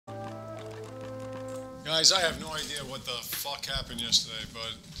Guys, I have no idea what the fuck happened yesterday,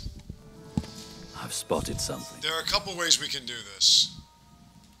 but I've spotted something. there are a couple ways we can do this.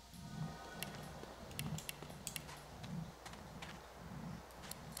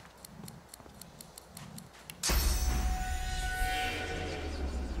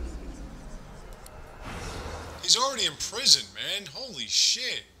 He's already in prison, man. Holy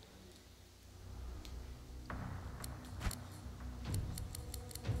shit.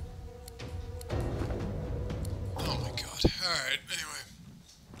 Oh my god. Alright, anyway.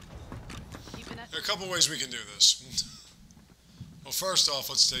 There are a couple ways we can do this. Well, first off,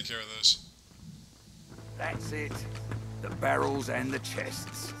 let's take care of this. That's it. The barrels and the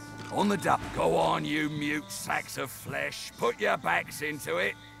chests. On the dump. Go on, you mute sacks of flesh. Put your backs into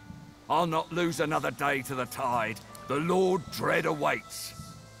it. I'll not lose another day to the tide. The Lord Dread awaits.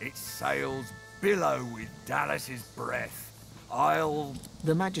 Its sails billow with Dallas's breath.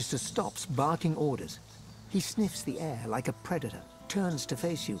 The Magister stops, barking orders. He sniffs the air like a predator, turns to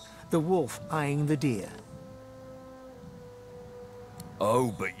face you, the wolf eyeing the deer.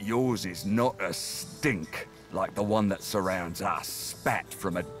 Oh, but yours is not a stink like the one that surrounds us, spat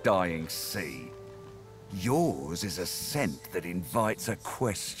from a dying sea. Yours is a scent that invites a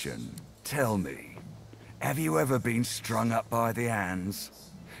question. Tell me, have you ever been strung up by the hands?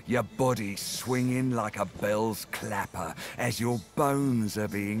 Your body swinging like a bell's clapper as your bones are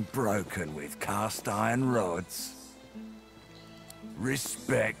being broken with cast iron rods?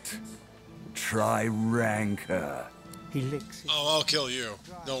 Respect. Try rancor. He licks his... Oh, I'll kill you.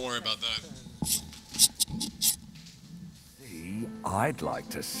 Don't worry about that. See, I'd like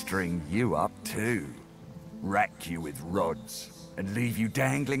to string you up too. Rack you with rods and leave you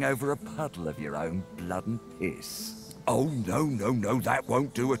dangling over a puddle of your own blood and piss. Oh, no, that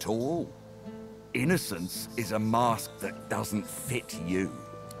won't do at all. Innocence is a mask that doesn't fit you.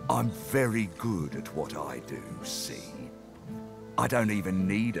 I'm very good at what I do, see? I don't even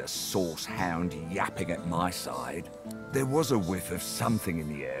need a sauce hound yapping at my side. There was a whiff of something in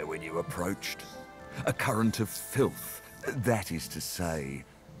the air when you approached. A current of filth, that is to say,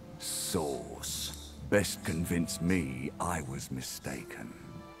 sauce. Best convince me I was mistaken.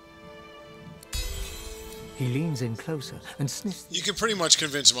 He leans in closer and sniffs... You can pretty much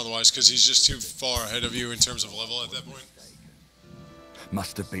convince him otherwise, because he's just too far ahead of you in terms of level at that point.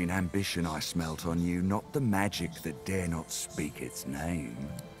 Must have been ambition I smelt on you, not the magic that dare not speak its name.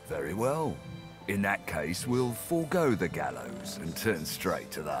 Very well. In that case, we'll forego the gallows and turn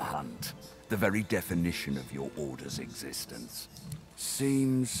straight to the hunt. The very definition of your order's existence.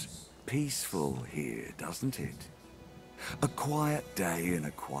 Seems peaceful here, doesn't it? A quiet day in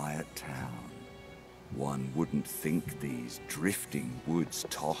a quiet town. One wouldn't think these drifting woods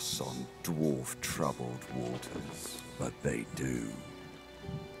toss on dwarf-troubled waters, but they do.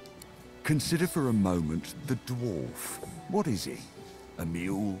 Consider for a moment the dwarf. What is he? A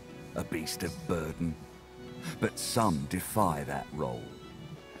mule? A beast of burden? But some defy that role.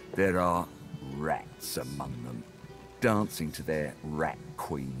 There are rats among them, dancing to their rat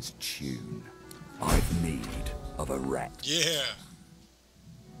queen's tune. I've need of a rat. Yeah.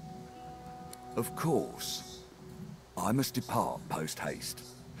 Of course. I must depart post-haste,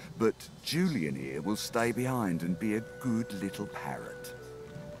 but Julian here will stay behind and be a good little parrot.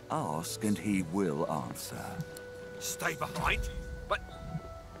 Ask and he will answer. Stay behind? But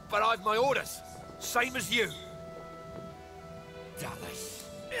I've my orders, same as you. Dallas.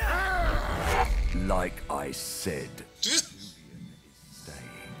 Like I said, Julian is staying.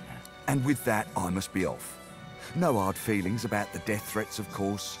 And with that, I must be off. No hard feelings about the death threats, of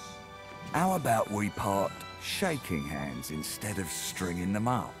course. How about we part shaking hands instead of stringing them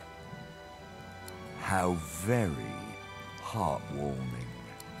up? How very heartwarming.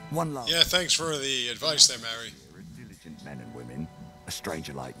 One last... Yeah, thanks for the advice there, Mary. Diligent men and women. A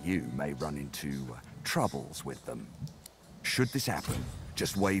stranger like you may run into troubles with them. Should this happen,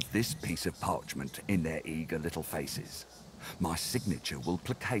 just wave this piece of parchment in their eager little faces. My signature will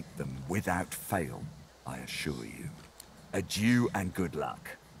placate them without fail, I assure you. Adieu and good luck.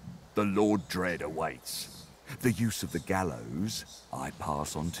 The Lord Dread awaits. The use of the gallows I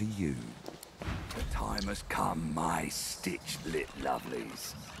pass on to you. The time has come, my stitched-lit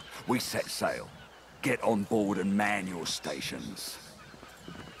lovelies. We set sail. Get on board and man your stations.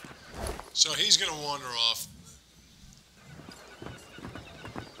 So he's going to wander off.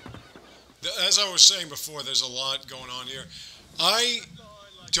 As I was saying before, there's a lot going on here. I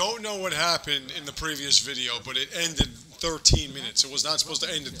don't know what happened in the previous video, but it ended 13 minutes. It was not supposed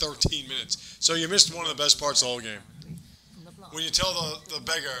to end in 13 minutes. So you missed one of the best parts of the whole game. When you tell the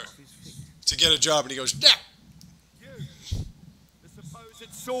beggar to get a job and he goes, "Yeah." You, the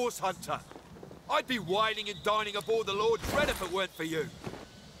supposed source hunter. I'd be whining and dining aboard the Lord Dread if it weren't for you.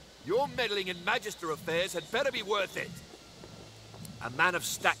 Your meddling in Magister affairs had better be worth it. A man of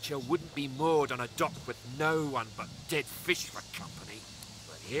stature wouldn't be moored on a dock with no one but dead fish for company.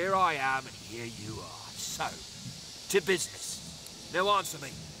 But here I am and here you are. So, to business. Now answer me.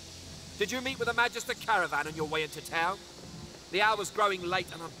 Did you meet with a Magister caravan on your way into town? The hour's growing late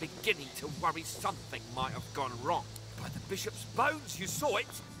and I'm beginning to worry something might have gone wrong. By the bishop's bones, you saw it.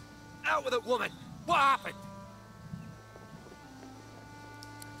 Out with it, woman. What happened?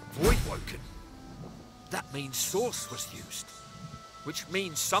 Void woken. That means source was used. Which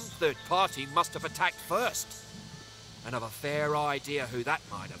means some third party must have attacked first. And I've a fair idea who that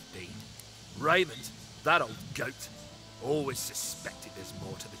might have been. Raymond, that old goat, always suspected there's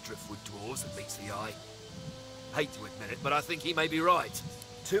more to the Driftwood dwarves than meets the eye. Hate to admit it, but I think he may be right.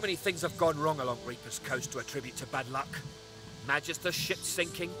 Too many things have gone wrong along Reaper's Coast to attribute to bad luck. Magister ships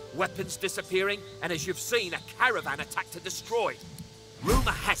sinking, weapons disappearing, and as you've seen, a caravan attacked and destroyed.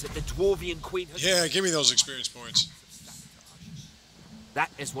 Rumour has it the Dwarvian Queen has... Yeah, give me those experience points. That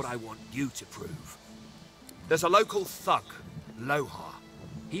is what I want you to prove. There's a local thug, Lohar.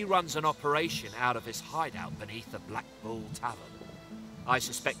 He runs an operation out of his hideout beneath the Black Bull Tavern. I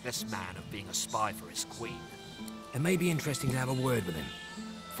suspect this man of being a spy for his queen. It may be interesting to have a word with him.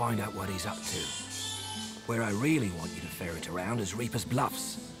 Find out what he's up to. Where I really want you to ferret around is Reaper's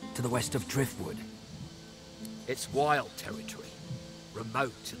Bluffs, to the west of Driftwood. It's wild territory,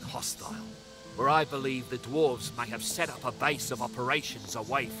 remote and hostile, where I believe the dwarves may have set up a base of operations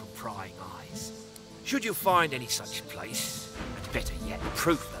away from prying eyes. Should you find any such place, and better yet,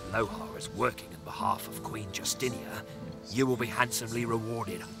 proof that Lohar is working on behalf of Queen Justinia, you will be handsomely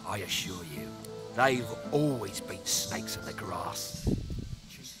rewarded, I assure you. They've always been snakes in the grass.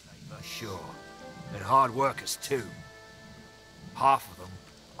 Cheap labour, sure, and hard workers too. Half of them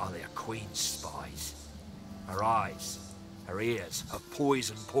are their queen's spies. Her eyes, her ears, her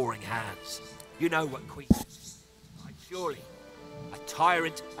poison-pouring hands. You know what Queen is, right? Surely. A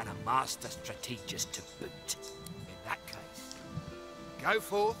tyrant and a master strategist to boot. In that case, go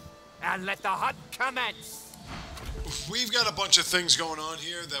forth and let the hunt commence. We've got a bunch of things going on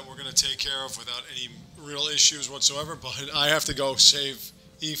here that we're going to take care of without any real issues whatsoever, but I have to go save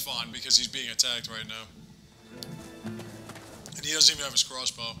Ifan because he's being attacked right now. And he doesn't even have his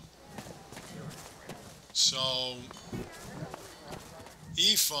crossbow. So,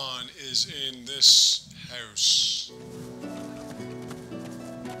 Ifan is in this house.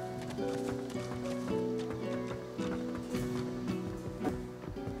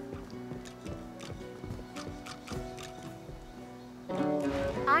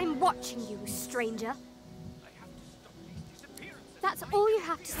 I'm watching you, stranger. That's all you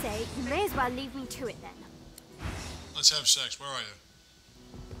have to say. You may as well leave me to it then. Let's have sex. Where are you?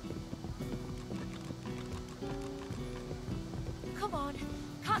 Come on.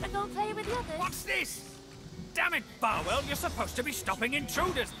 Can't I go and play with the others? What's this? Damn it, Barwell, you're supposed to be stopping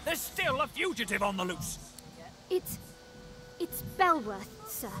intruders. There's still a fugitive on the loose. It's Belworth,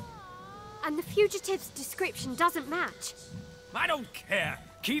 sir. And the fugitive's description doesn't match. I don't care.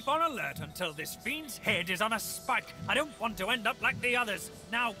 Keep on alert until this fiend's head is on a spike. I don't want to end up like the others.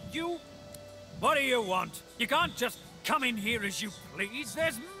 Now, you... What do you want? You can't just come in here as you please.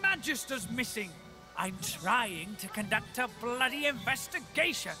 There's magisters missing. I'm trying to conduct a bloody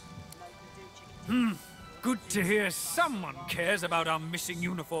investigation. Good to hear someone cares about our missing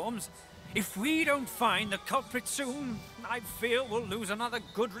uniforms. If we don't find the culprit soon, I fear we'll lose another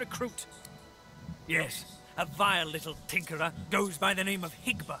good recruit. Yes, a vile little tinkerer goes by the name of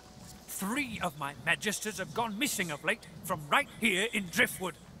Higba. 3 of my magisters have gone missing of late from right here in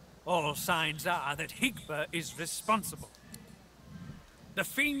Driftwood. All signs are that Higba is responsible. The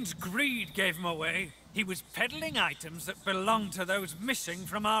fiend's greed gave him away. He was peddling items that belonged to those missing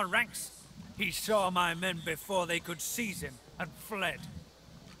from our ranks. He saw my men before they could seize him and fled.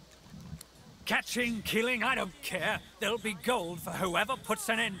 Catching, killing, I don't care. There'll be gold for whoever puts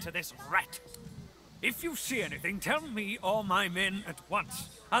an end to this rat. If you see anything, tell me or my men at once.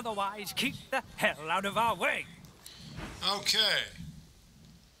 Otherwise, keep the hell out of our way. Okay.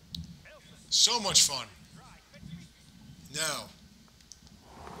 So much fun. Now.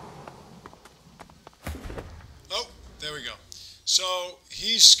 Oh, there we go. So,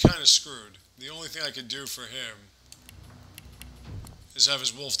 he's kind of screwed. The only thing I could do for him is have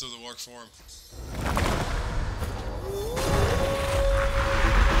his wolf do the work for him.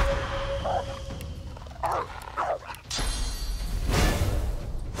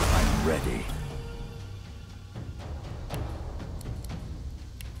 I'm ready.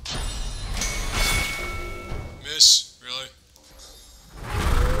 Miss? Really?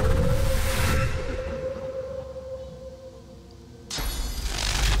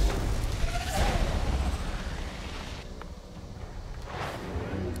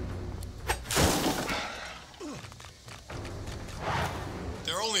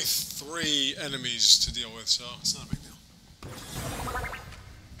 only 3 enemies to deal with, so it's not a big deal.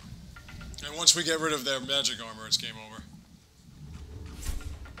 And once we get rid of their magic armor, it's game over.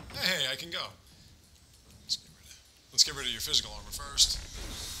 Hey, I can go. Let's get rid of your physical armor first.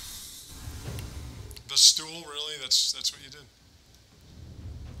 The stool, really? That's what you did?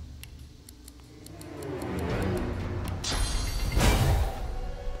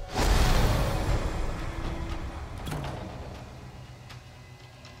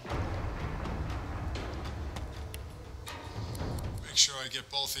 Make sure I get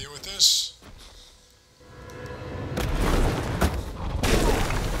both of you with this.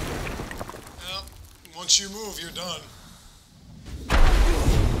 Well, once you move, you're done.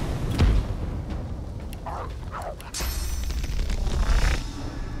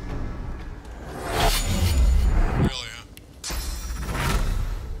 Really, huh?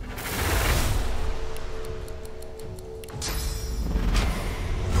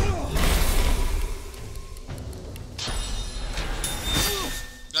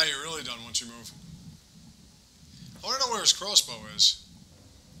 Now you're really done once you move. I want to know where his crossbow is.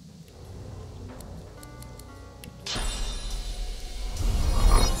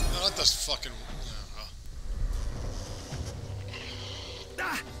 No, not this fucking...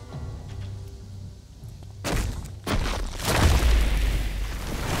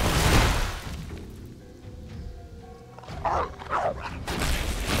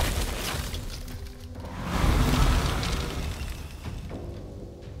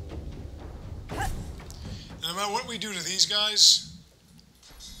 No matter what we do to these guys,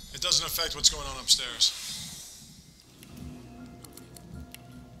 it doesn't affect what's going on upstairs.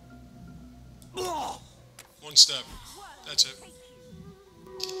 One step. That's it.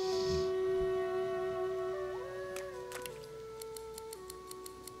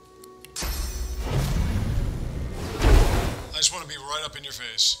 I just want to be right up in your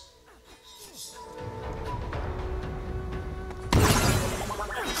face.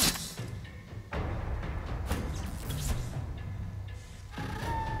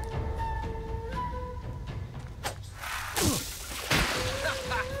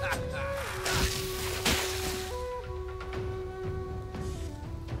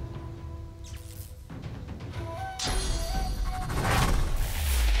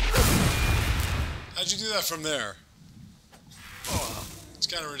 How'd you do that from there? Oh, it's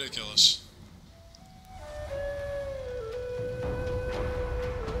kind of ridiculous.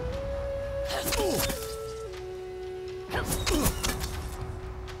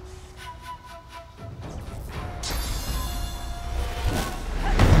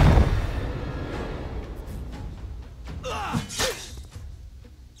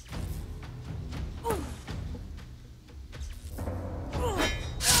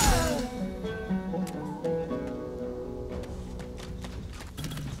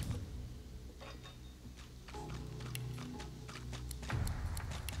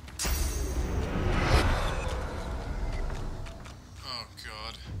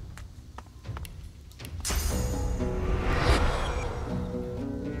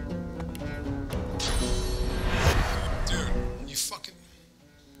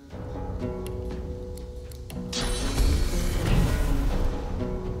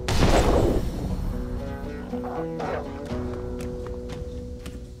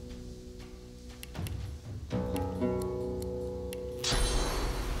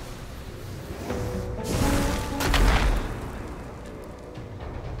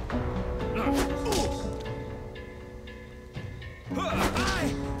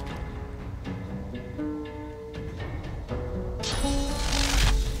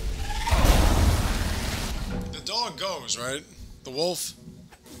 Goes, right? The wolf.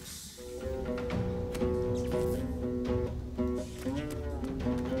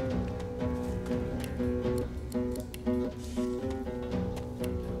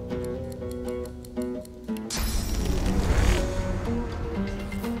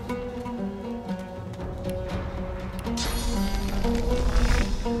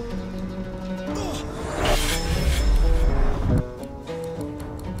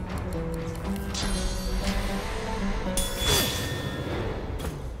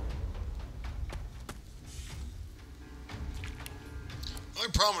 The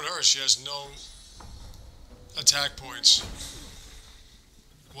only problem with her is she has no attack points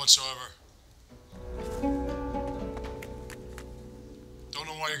whatsoever. Don't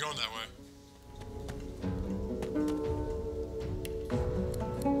know why you're going that way.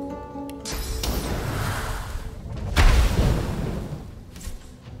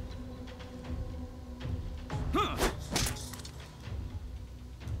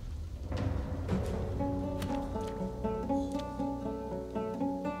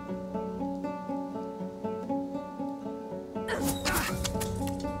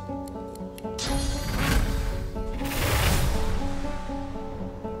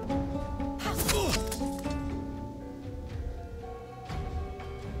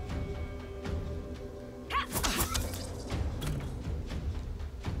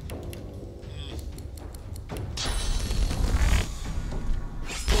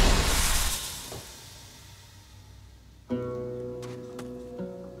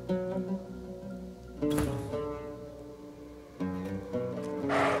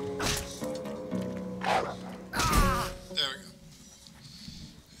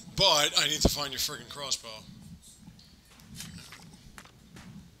 But I need to find your friggin' crossbow.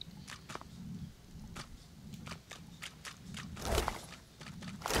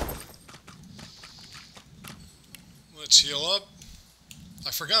 Let's heal up. I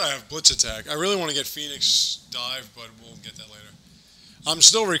forgot I have blitz attack. I really want to get Phoenix dive, but we'll get that later. I'm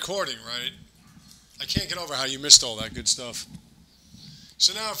still recording, right? I can't get over how you missed all that good stuff.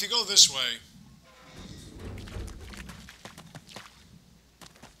 So now if you go this way,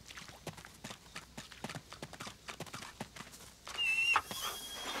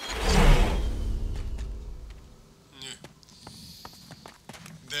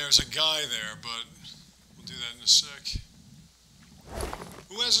 there's a guy there, but we'll do that in a sec.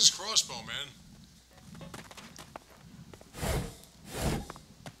 Who has his crossbow, man?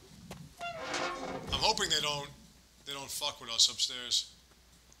 I'm hoping they don't fuck with us upstairs.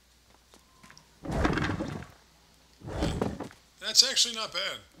 That's actually not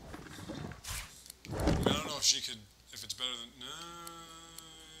bad. I mean, I don't know if she could, if it's better than,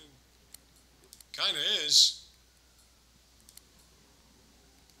 kinda is.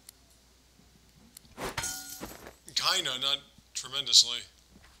 Kinda, not tremendously.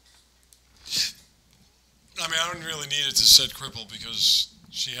 I mean, I don't really need it to set cripple because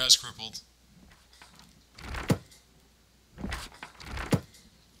she has crippled.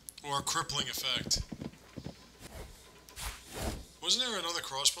 Or a crippling effect. Wasn't there another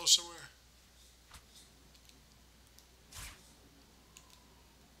crossbow somewhere?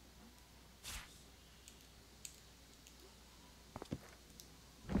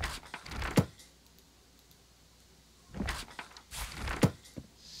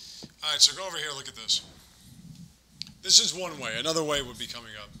 Alright, so go over here, look at this. This is one way. Another way would be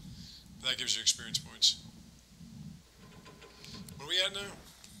coming up. That gives you experience points. What are we at now?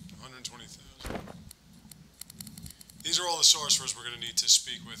 120,000. These are all the sorcerers we're going to need to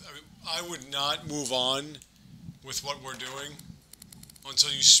speak with. I mean, I would not move on with what we're doing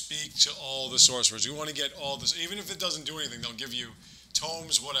until you speak to all the sorcerers. You want to get all this. Even if it doesn't do anything, they'll give you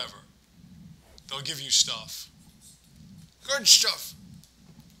tomes, whatever. They'll give you stuff. Good stuff.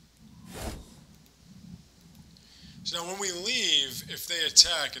 So now when we leave, if they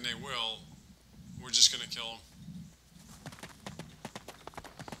attack, and they will, we're just going to kill them.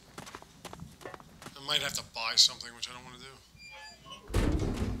 I might have to buy something, which I don't want to do.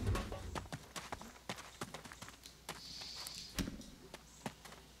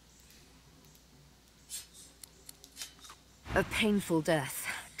 A painful death,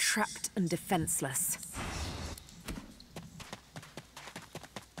 trapped and defenseless.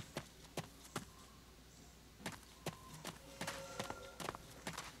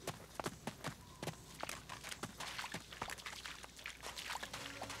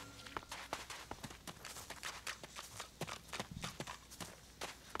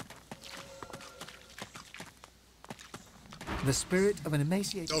 The spirit of an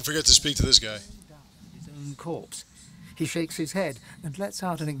emaciated... Don't forget to speak to this guy. ...his own corpse. He shakes his head and lets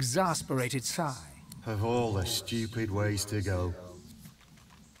out an exasperated sigh. Of all the stupid ways to go.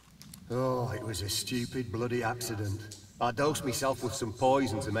 Oh, it was a stupid bloody accident. I dosed myself with some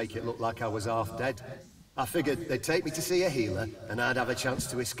poison to make it look like I was half dead. I figured they'd take me to see a healer and I'd have a chance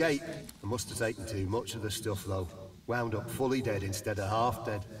to escape. I must have taken too much of the stuff though. Wound up fully dead instead of half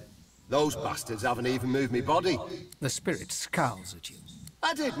dead. Those bastards haven't even moved me body. The spirit scowls at you.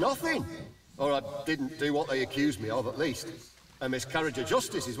 I did nothing. Or I didn't do what they accused me of, at least. A miscarriage of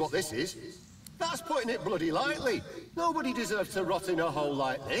justice is what this is. That's putting it bloody lightly. Nobody deserves to rot in a hole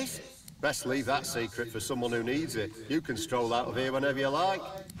like this. Best leave that secret for someone who needs it. You can stroll out of here whenever you like.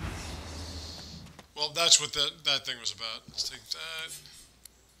 Well, that's what that thing was about. Let's take that.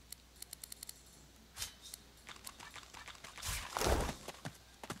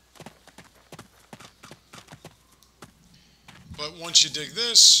 But once you dig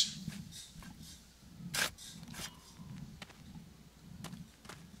this,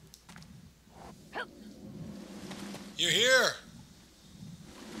 you're here.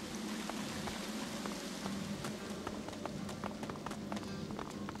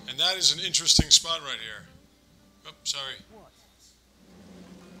 And that is an interesting spot right here. Oh, sorry.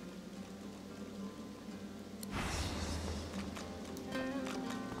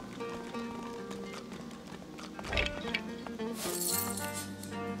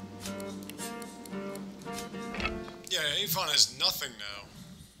 Yeah, Ifan has nothing now.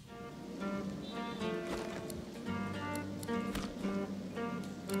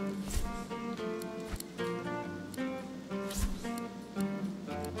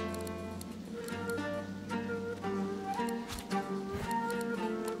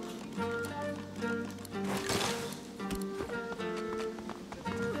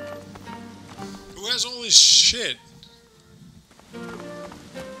 shit.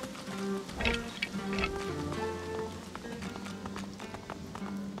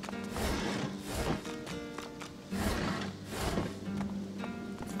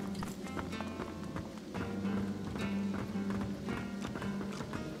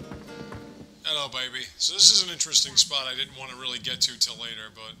 Hello, baby. So this is an interesting spot I didn't want to really get to till later,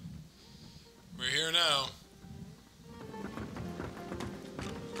 but we're here now.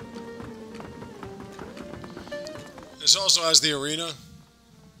 This also has the arena,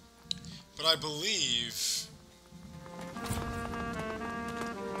 but I believe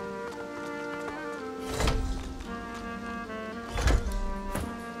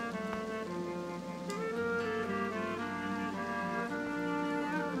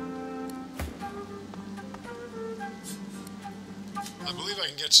I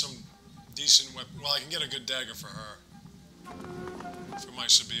can get some decent weapon. Well, I can get a good dagger for her, for my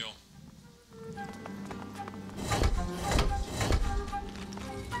Sabille.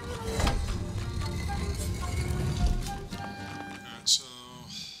 So,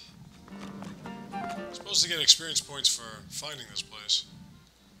 I'm supposed to get experience points for finding this place.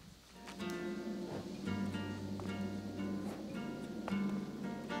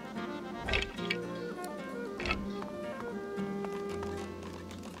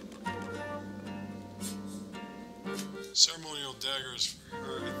 Ceremonial daggers for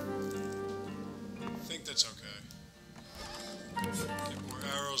her. I think that's okay. Get more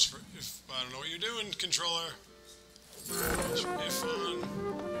arrows for if I don't know what you're doing, controller. Ifan.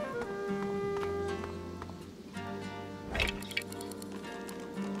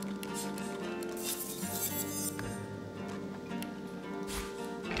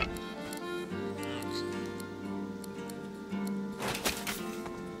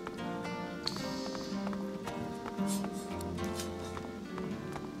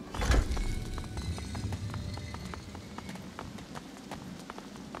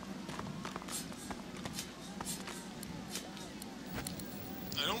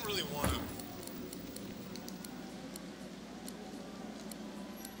 I don't really want to.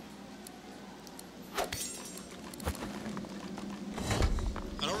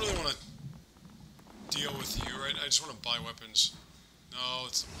 I don't really want to deal with you, right? I just want to buy weapons. No,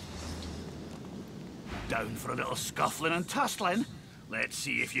 it's. Down for a little scuffling and tussling? Let's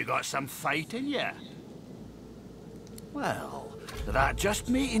see if you got some fight in ya. Well, that just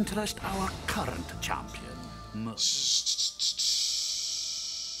may interest our current champion.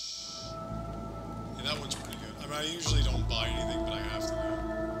 Yeah, that one's pretty good. I mean, I usually don't buy anything, but I have to now.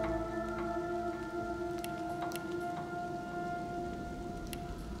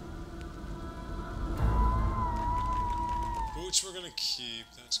 Boots we're gonna keep.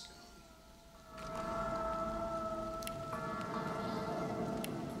 That's good.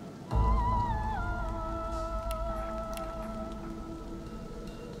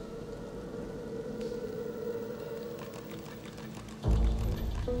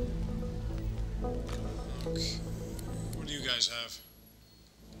 What do you guys have?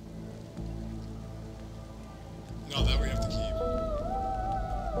 No, that we have to keep.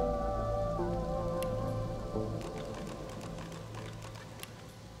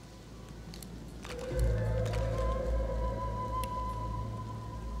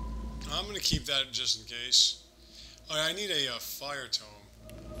 I'm gonna keep that just in case. Oh, I need a fire tome.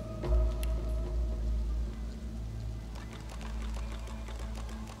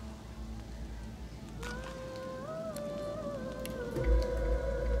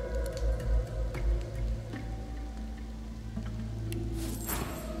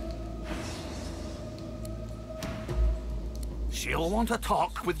 She'll want to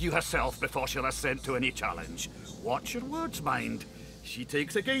talk with you herself before she'll assent to any challenge. Watch your words, mind. She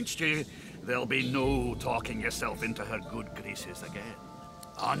takes against you, there'll be no talking yourself into her good graces again.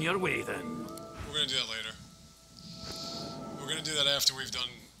 On your way, then. We're gonna do that later. We're gonna do that after we've done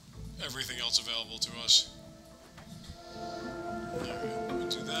everything else available to us. Alright, let me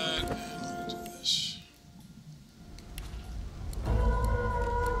do that, and let me do this.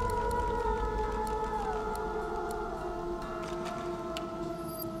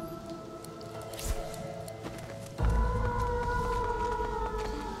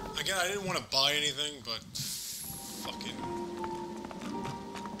 Again, I didn't want to buy anything, but fucking...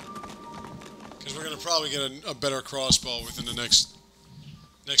 Because we're going to probably get a better crossbow within the next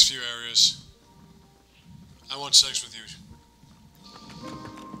few areas. I want sex with you.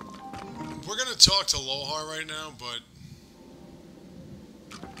 We're going to talk to Lohar right now, but...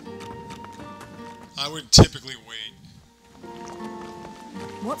 I would typically wait.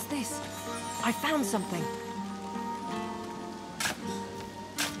 What's this? I found something.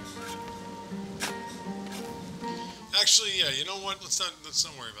 yeah, you know what? Let's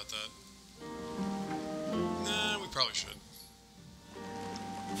not worry about that. Nah, we probably should.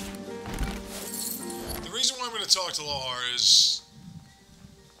 The reason why I'm going to talk to Lohar is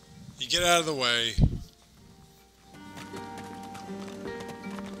you get out of the way.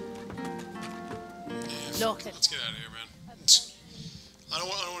 Look. Let's get out of here, man. I don't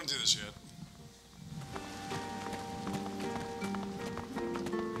want to do this yet.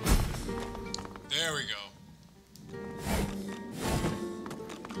 There we go.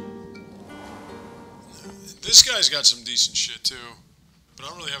 This guy's got some decent shit too, but I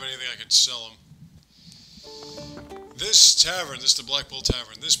don't really have anything I could sell him. This tavern, the Black Bull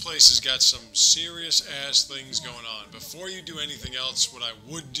Tavern, this place has got some serious ass things going on. Before you do anything else, what I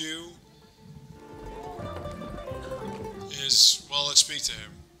would do is, well, let's speak to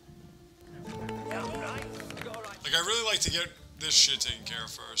him. Like, I really like to get this shit taken care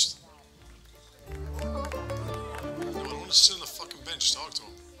of first. No, I don't want to sit on the fucking bench, talk to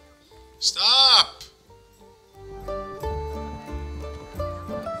him. Stop!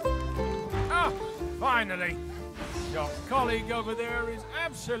 Ah, finally! Your colleague over there is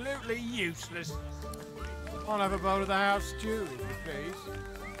absolutely useless. I'll have a bowl of the house stew, if you please.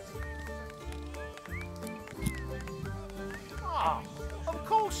 Ah, of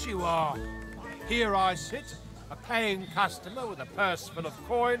course you are. Here I sit, a paying customer with a purse full of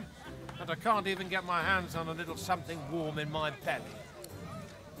coin, and I can't even get my hands on a little something warm in my belly.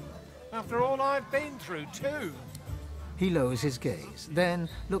 After all I've been through, too. He lowers his gaze, then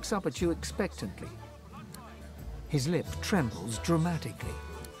looks up at you expectantly. His lip trembles dramatically.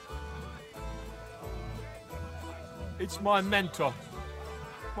 It's my mentor.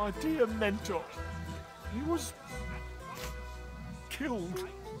 My dear mentor. He was killed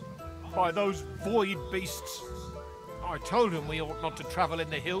by those void beasts. I told him we ought not to travel in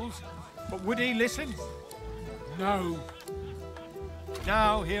the hills, but would he listen? No.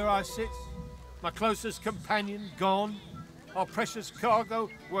 Now here I sit, my closest companion gone, our precious cargo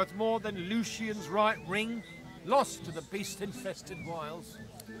worth more than Lucian's right ring, lost to the beast-infested wilds,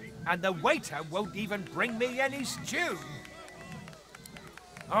 and the waiter won't even bring me any stew.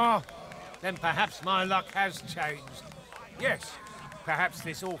 Ah, then perhaps my luck has changed. Yes, perhaps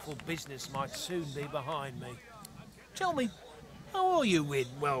this awful business might soon be behind me. Tell me, how are you in,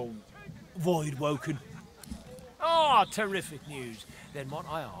 well, Void Woken? Ah, terrific news. Then what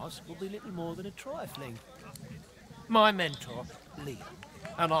I ask will be little more than a trifling. My mentor, Liam,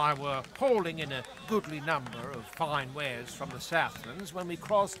 and I were hauling in a goodly number of fine wares from the Southlands when we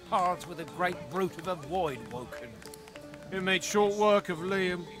crossed paths with a great brute of a Void Woken. It made short work of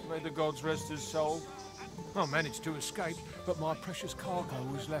Liam, may the gods rest his soul. I managed to escape, but my precious cargo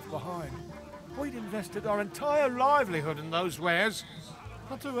was left behind. We'd invested our entire livelihood in those wares.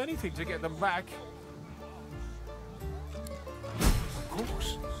 I'll do anything to get them back.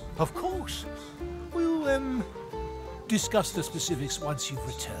 Of course. We'll, discuss the specifics once you've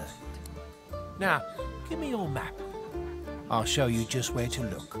returned. Now, give me your map. I'll show you just where to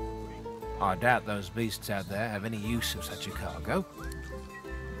look. I doubt those beasts out there have any use of such a cargo.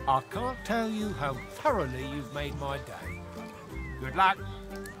 I can't tell you how thoroughly you've made my day. Good luck.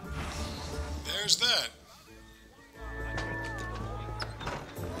 There's that.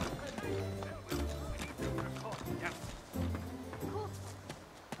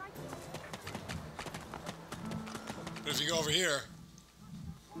 But if you go over here,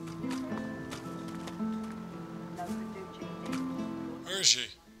 where is she?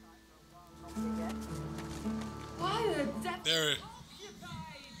 There.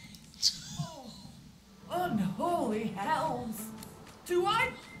 Unholy hells!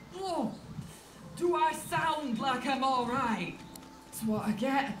 Do I sound like I'm all right? It's what I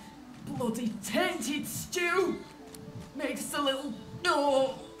get. Bloody tainted stew. Makes a little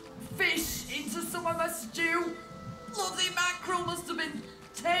fish into some of my stew. Bloody mackerel must have been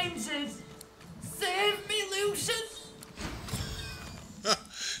tainted. Save me, Lucian.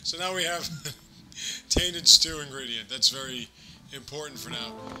 So now we have tainted stew ingredient. That's very important for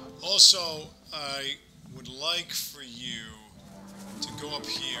now. Also, I would like for you to go up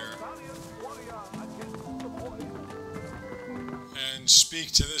here and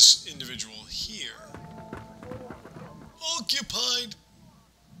speak to this individual here. Occupied!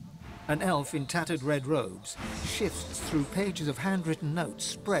 An elf in tattered red robes shifts through pages of handwritten notes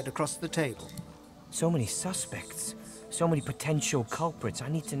spread across the table. So many suspects. So many potential culprits. I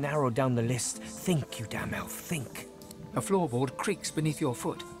need to narrow down the list. Think, you damn elf, think. A floorboard creaks beneath your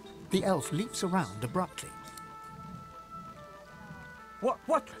foot. The elf leaps around abruptly.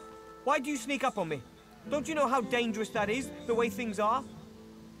 What? Why do you sneak up on me? Don't you know how dangerous that is, the way things are?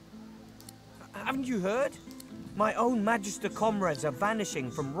 Haven't you heard? My own Magister comrades are vanishing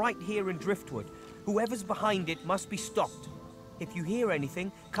from right here in Driftwood. Whoever's behind it must be stopped. If you hear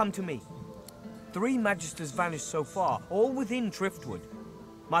anything, come to me. 3 Magisters vanished so far, all within Driftwood.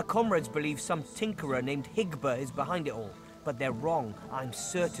 My comrades believe some tinkerer named Higba is behind it all, but they're wrong, I'm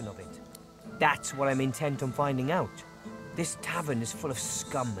certain of it. That's what I'm intent on finding out. This tavern is full of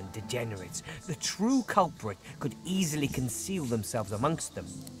scum and degenerates. The true culprit could easily conceal themselves amongst them.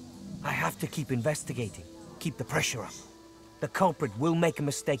 I have to keep investigating, keep the pressure up. The culprit will make a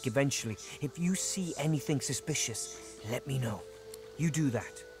mistake eventually. If you see anything suspicious, let me know. You do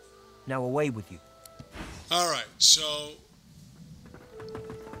that. Now away with you. Alright, so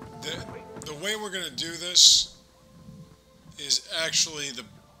the way we're going to do this is actually the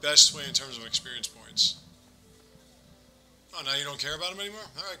best way in terms of experience points. Oh, now you don't care about them anymore?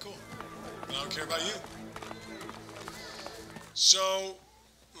 Alright, cool. I don't care about you. So,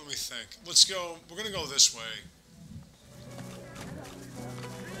 let me think. Let's go, we're going to go this way.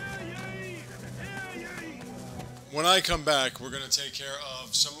 When I come back, we're going to take care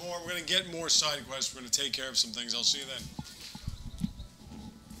of some more, we're going to get more side quests, we're going to take care of some things. I'll see you then.